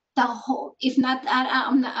the whole. If not,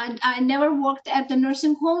 I never worked at the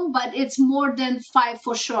nursing home, but it's more than 5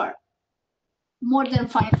 for sure. More than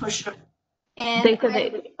 5 for sure. And They said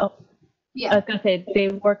they, oh, yeah. I was gonna say they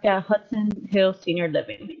work at Hudson Hill Senior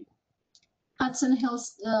Living. Hudson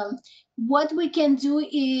Hills. What we can do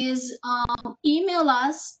is email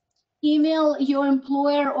us, email your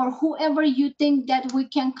employer or whoever you think that we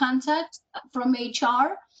can contact from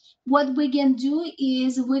HR. What we can do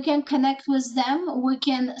is we can connect with them. We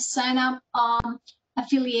can sign up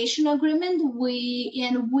affiliation agreement.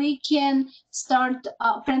 We can start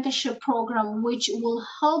apprenticeship program, which will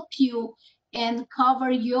help you and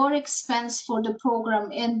cover your expense for the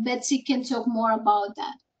program. And Betsy can talk more about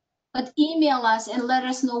that. But email us and let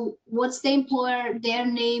us know what's the employer, their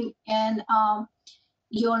name, and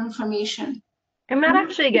your information. And that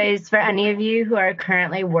actually goes for any of you who are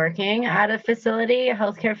currently working at a facility, a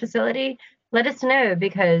healthcare facility. Let us know,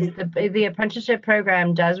 because the apprenticeship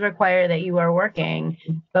program does require that you are working,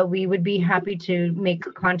 but we would be happy to make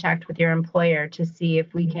contact with your employer to see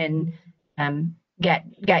if we can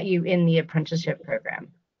get you in the apprenticeship program.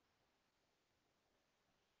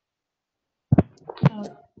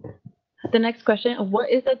 The next question, what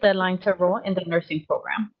is the deadline to enroll in the nursing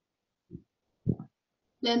program?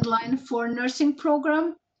 Deadline for nursing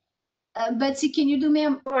program. Betsy, can you do me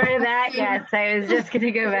a For that, yes, I was just going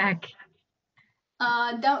to go back.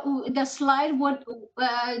 The slide? What?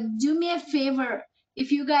 Do me a favor.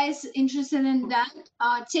 If you guys interested in that,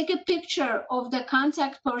 take a picture of the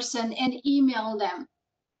contact person and email them.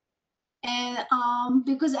 And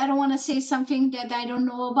because I don't want to say something that I don't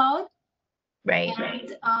know about. Right.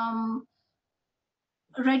 And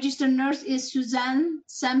registered nurse is Suzanne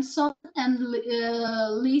Sampson, and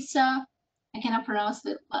Lisa, I cannot pronounce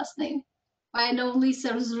the last name, but I know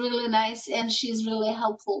Lisa is really nice and she's really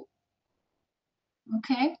helpful.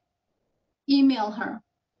 Okay, email her,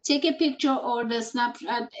 take a picture or the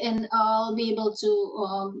snapshot, and I'll be able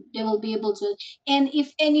to, they will be able to. And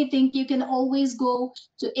if anything, you can always go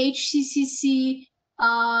to HCCC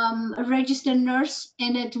registered nurse,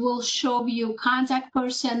 and it will show you contact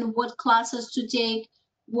person, what classes to take,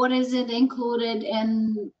 what is it included,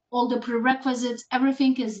 and all the prerequisites,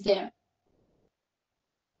 everything is there.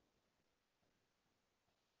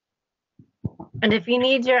 And if you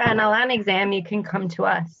need your NLN exam, you can come to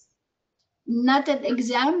us. Not an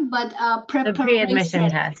exam, but The preparation. pre-admission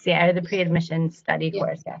test, yeah, or the pre-admission study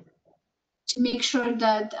course, yeah. To make sure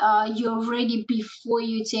that you're ready before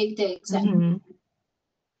you take the exam. Mm-hmm.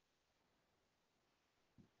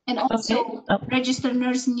 And also, registered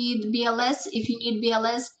nurse need BLS. If you need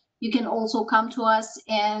BLS, you can also come to us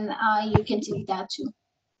and you can take that too.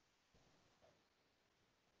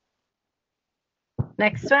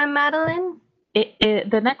 Next one, Madeline.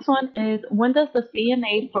 The next one is, when does the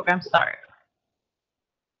CNA program start?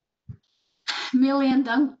 $1 million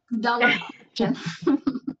question.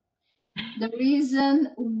 The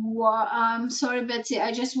reason why, I'm sorry, Betsy,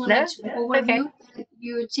 I just wanted to overview. Okay.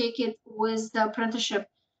 You take it with the apprenticeship.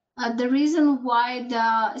 The reason why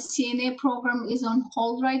the CNA program is on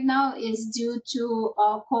hold right now is due to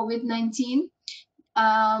COVID-19.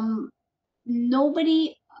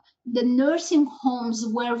 Nobody, the nursing homes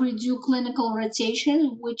where we do clinical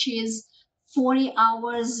rotation, which is 40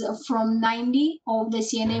 hours from 90 of the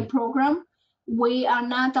CNA program, we are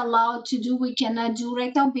not allowed to do, we cannot do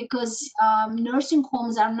right now, because nursing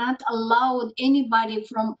homes are not allowed anybody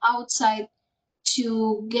from outside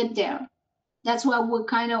to get there. That's why we're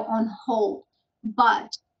kind of on hold.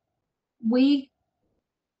 But we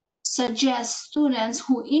suggest students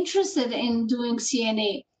who are interested in doing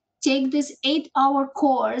CNA, take this 8-hour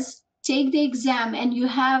course, take the exam, and you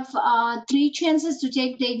have 3 chances to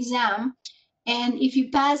take the exam. And if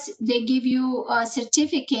you pass, they give you a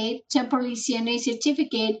certificate, temporary CNA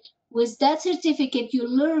certificate. With that certificate, you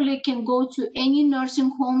literally can go to any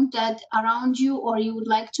nursing home that around you or you would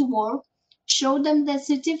like to work, show them that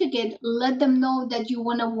certificate, let them know that you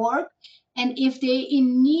want to work. And if they're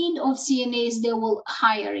in need of CNAs, they will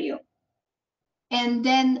hire you. And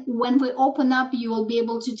then when we open up, you will be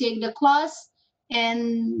able to take the class,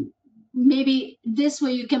 and maybe this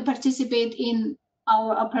way you can participate in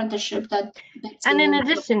our apprenticeship. And in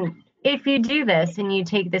addition, if you do this and you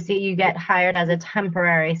take this, you get hired as a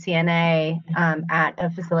temporary CNA at a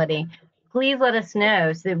facility, please let us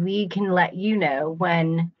know so that we can let you know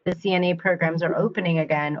when the CNA programs are opening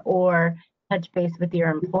again, or touch base with your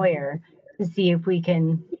employer to see if we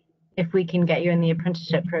can get you in the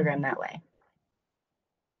apprenticeship program that way.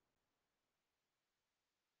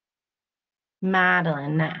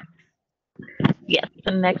 Madeline, next. Yes,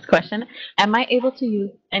 the next question. Am I able to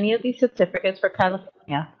use any of these certificates for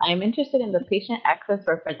California? I am interested in the patient access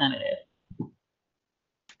representative.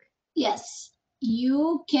 Yes,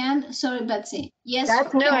 you can. Sorry, Betsy. Yes,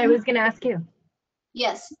 That's you no, I can. was going to ask you.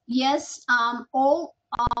 Yes. Most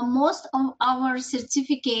of our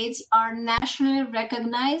certificates are nationally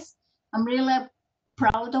recognized. I'm really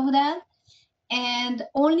proud of that. And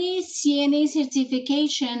only CNA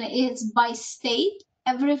certification is by state.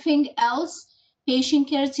 Everything else, patient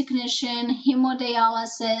care technician,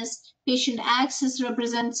 hemodialysis, patient access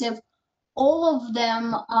representative, all of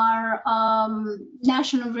them are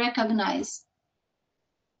nationally recognized.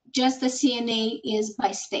 Just the CNA is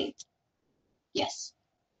by state. Yes.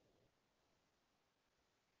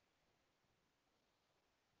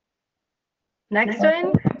 Next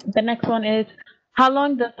one. The next one is, how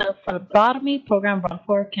long does the phlebotomy program run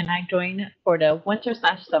for? Can I join for the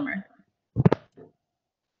winter/summer?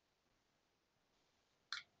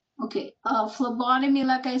 Okay, phlebotomy,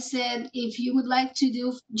 like I said, if you would like to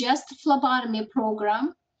do just phlebotomy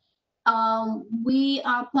program, we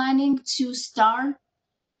are planning to start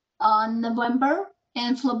on November,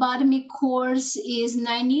 and phlebotomy course is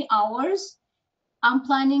 90 hours. I'm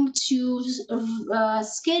planning to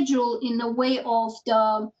schedule in a way of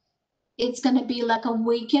it's gonna be like a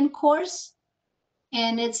weekend course,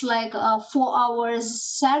 and it's like 4 hours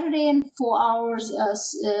Saturday and 4 hours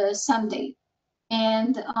Sunday.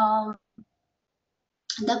 And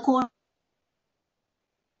the course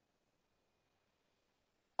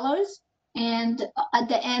and at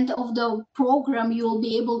the end of the program you will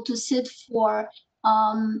be able to sit for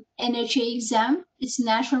NHA exam. It's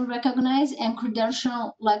national recognized, and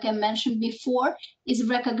credential, like I mentioned before, is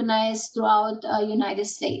recognized throughout United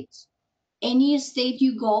States. Any state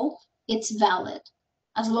you go, it's valid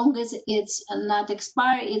as long as it's not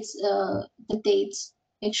expired. It's the dates.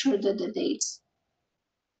 Make sure that the dates.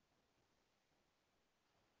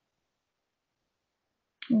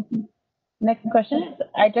 Next question is,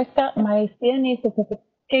 I just got my CNA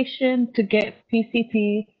certification to get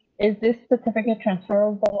PCP. Is this certificate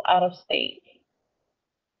transferable out of state?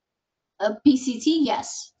 PCT,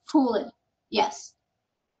 yes. Fully, yes.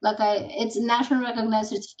 It's a national recognized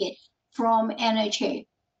certificate from NHA,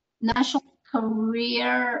 National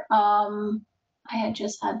Career. I had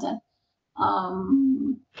just had that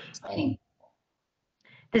training.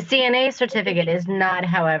 The CNA certificate is not,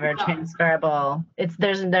 however, transferable.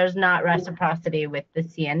 There's not reciprocity with the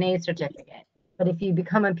CNA certificate. But if you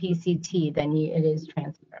become a PCT, then it is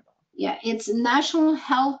transferable. Yeah, it's National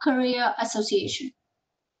Health Career Association.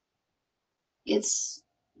 It's,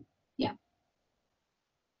 yeah.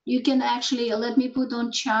 You can actually, let me put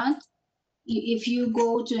on chat. If you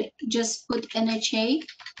go to just put NHA,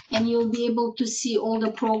 and you'll be able to see all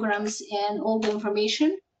the programs and all the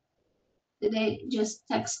information. Did I just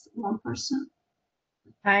text one person?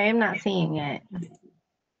 I am not seeing it.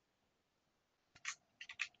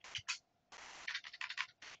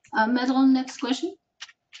 Madeline, next question.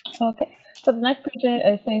 Okay. So the next question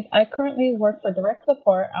is saying, I currently work for direct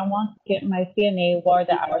support. I want to get my CNA. What are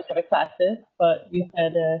the hours for the classes? But you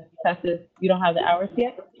said classes, you don't have the hours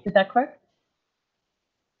yet. Is that correct?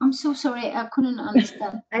 I'm so sorry, I couldn't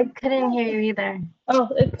understand. I couldn't hear you either.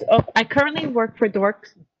 I currently work for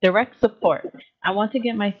direct support. I want to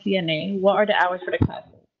get my CNA. What are the hours for the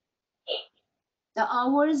classes? The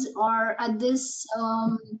hours are at this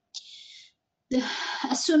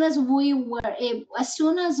as soon as we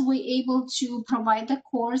able to provide the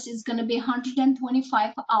course, it's going to be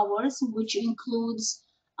 125 hours, which includes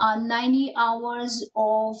 90 hours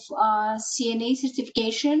of CNA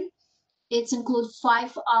certification. It includes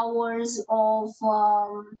 5 hours of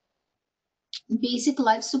basic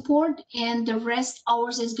life support, and the rest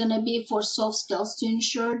hours is going to be for soft skills to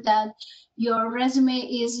ensure that your resume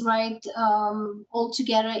is right all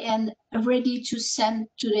together and ready to send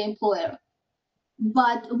to the employer.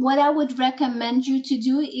 But what I would recommend you to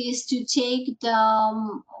do is to take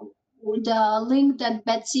the link that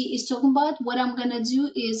Betsy is talking about. What I'm going to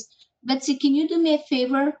do is, Betsy, can you do me a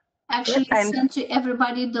favor? Actually, Yes, send to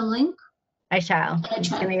everybody the link. I shall. I'm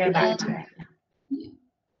just going to go back to it.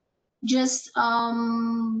 Just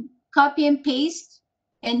copy and paste,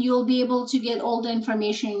 and you'll be able to get all the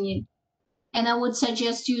information you need. And I would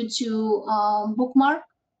suggest you to bookmark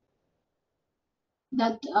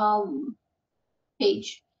that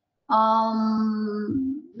page.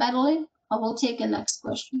 Madeline, I will take the next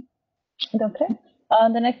question. Okay.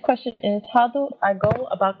 The next question is, how do I go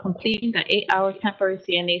about completing the 8-hour temporary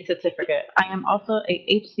CNA certificate? I am also a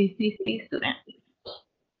HCCC student.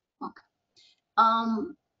 Okay.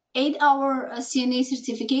 8-hour CNA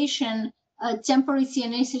certification, temporary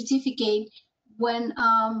CNA certificate, when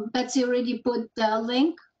Betsy already put the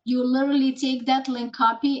link, you literally take that link,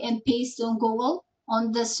 copy and paste on Google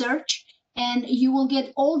on the search, and you will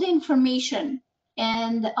get all the information.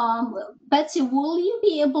 And Betsy, will you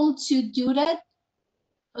be able to do that?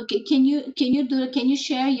 Okay, can you do it? Can you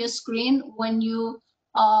share your screen when you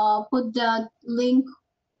put the link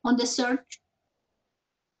on the search?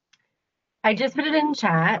 I just put it in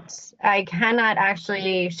chat. I cannot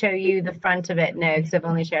actually show you the front of it, no, because I've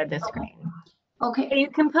only shared this screen. Okay. You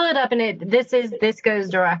can pull it up, and this goes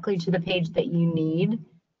directly to the page that you need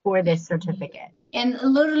for this certificate. And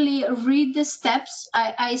literally read the steps.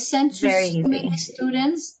 I sent to so many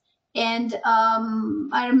students, and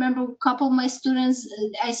I remember a couple of my students,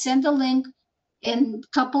 I sent a link, and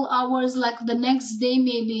couple hours, like the next day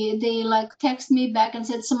maybe, they like text me back and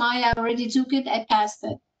said, Samaya, I already took it, I passed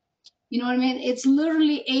it. You know what I mean? It's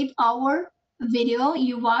literally 8-hour video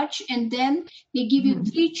you watch, and then they give you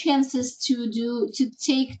 3 chances to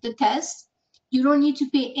take the test. You don't need to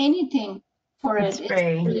pay anything for it. It's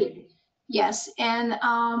free. Yes, and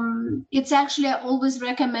it's actually, I always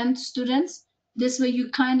recommend students, this way you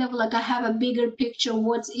kind of like, I have a bigger picture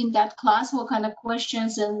what's in that class, what kind of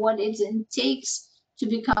questions and what it takes to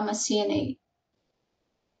become a CNA.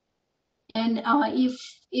 And if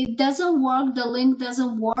it doesn't work, the link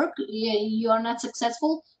doesn't work, you are not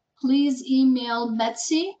successful, please email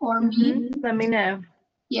Betsy or me. Let me know.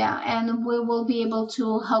 Yeah, and we will be able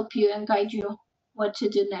to help you and guide you what to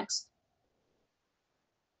do next.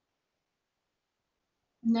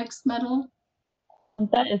 Next, Medal.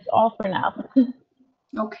 That is all for now.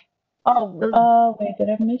 Okay. Oh, wait, did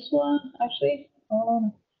I miss one? Actually,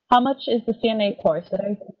 how much is the CNA course? Did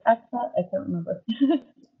I ask that? I can't remember.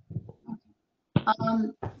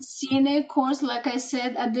 CNA course, like I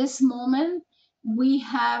said, at this moment, we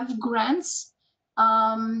have grants.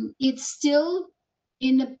 It's still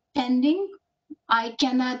in a pending. I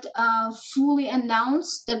cannot fully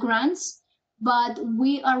announce the grants, but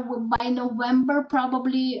we are by November,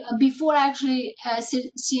 probably before actually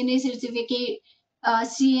CNA certificate,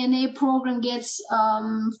 CNA program gets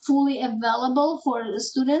fully available for the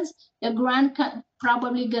students. The grant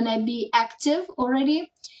probably gonna be active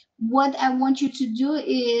already. What I want you to do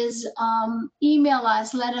is email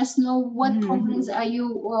us, let us know what programs are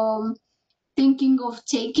you thinking of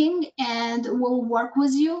taking, and we'll work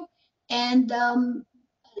with you. And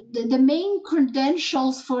the main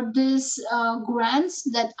credentials for this grants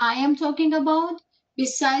that I am talking about,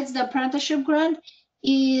 besides the apprenticeship grant,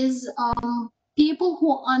 is people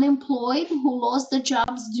who are unemployed, who lost their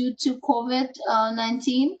jobs due to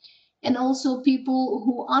COVID-19, and also people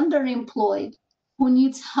who are underemployed, who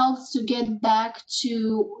needs help to get back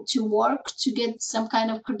to work, to get some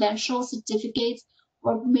kind of credential certificates,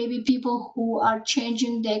 or maybe people who are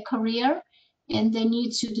changing their career and they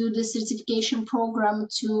need to do the certification program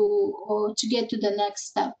to get to the next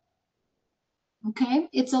step. Okay,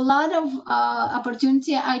 it's a lot of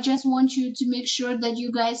opportunity. I just want you to make sure that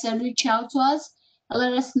you guys reach out to us,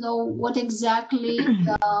 let us know what exactly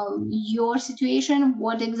your situation,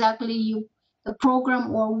 what exactly the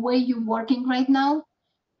program or where you're working right now,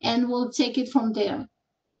 and we'll take it from there.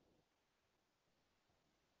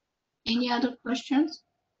 Any other questions?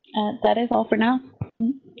 That is all for now.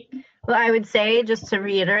 Well, I would say, just to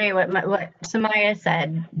reiterate what Samaya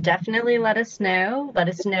said, definitely let us know. Let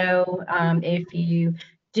us know if you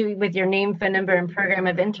do, with your name, phone number, and program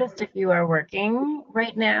of interest, if you are working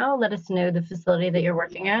right now. Let us know the facility that you're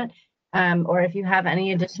working at, or if you have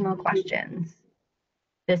any additional questions.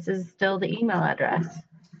 This is still the email address.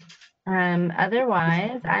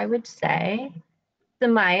 Otherwise, I would say,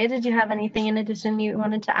 Samaya, did you have anything in addition you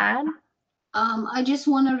wanted to add? I just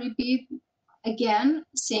want to repeat again,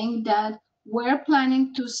 saying that we're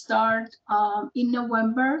planning to start in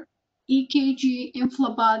November, EKG and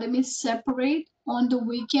phlebotomy separate on the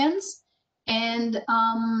weekends. And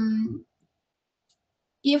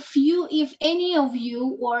if any of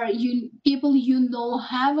you or people you know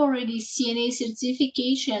have already CNA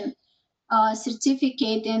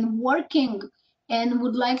certificate and working and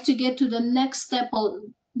would like to get to the next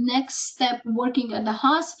step working at the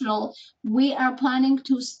hospital, we are planning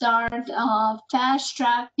to start fast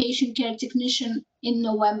track patient care technician in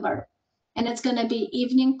November. And it's going to be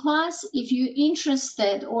evening class. If you're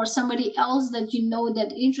interested or somebody else that you know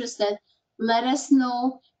that interested, let us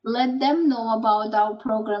know, let them know about our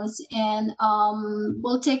programs, and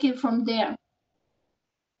we'll take it from there.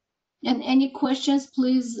 And any questions,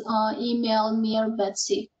 please email me or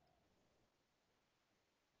Betsy.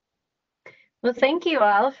 Well, thank you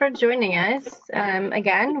all for joining us.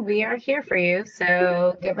 Again, we are here for you.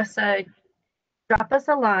 So drop us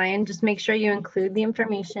a line. Just make sure you include the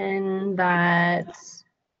information that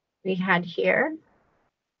we had here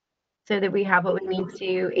so that we have what we need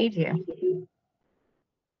to aid you.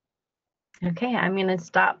 Okay, I'm going to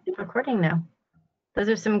stop recording now. Those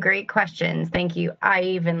are some great questions. Thank you. I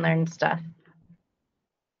even learned stuff.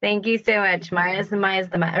 Thank you so much. Samaya's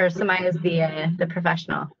the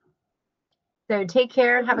professional. So take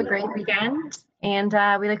care. Have a great weekend. And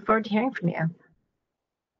we look forward to hearing from you.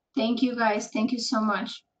 Thank you, guys. Thank you so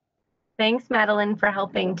much. Thanks, Madeline, for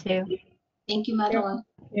helping too. Thank you, Madeline.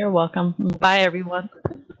 You're welcome. Bye, everyone.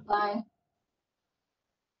 Bye.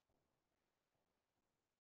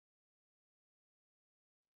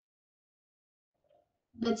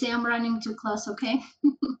 Let's say I'm running to class, okay?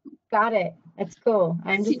 Got it. It's cool.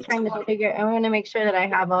 I'm just trying to figure, I want to make sure that I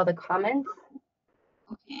have all the comments.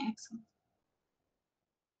 Okay, excellent.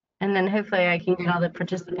 And then hopefully I can get all the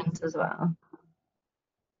participants as well.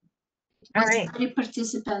 All right. 30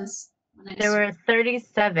 participants. There were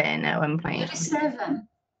 37 at one point. 37.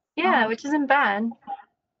 Yeah, which isn't bad.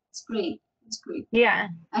 It's great. It's great. Yeah.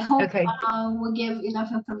 I hope Okay. we'll give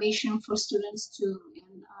enough information for students to.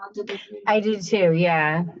 I do too.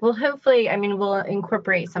 Yeah. Well, hopefully, I mean, we'll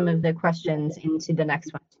incorporate some of the questions into the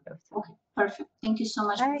next one too. So. Okay, perfect. Thank you so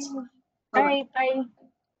much. All right. All right. Bye.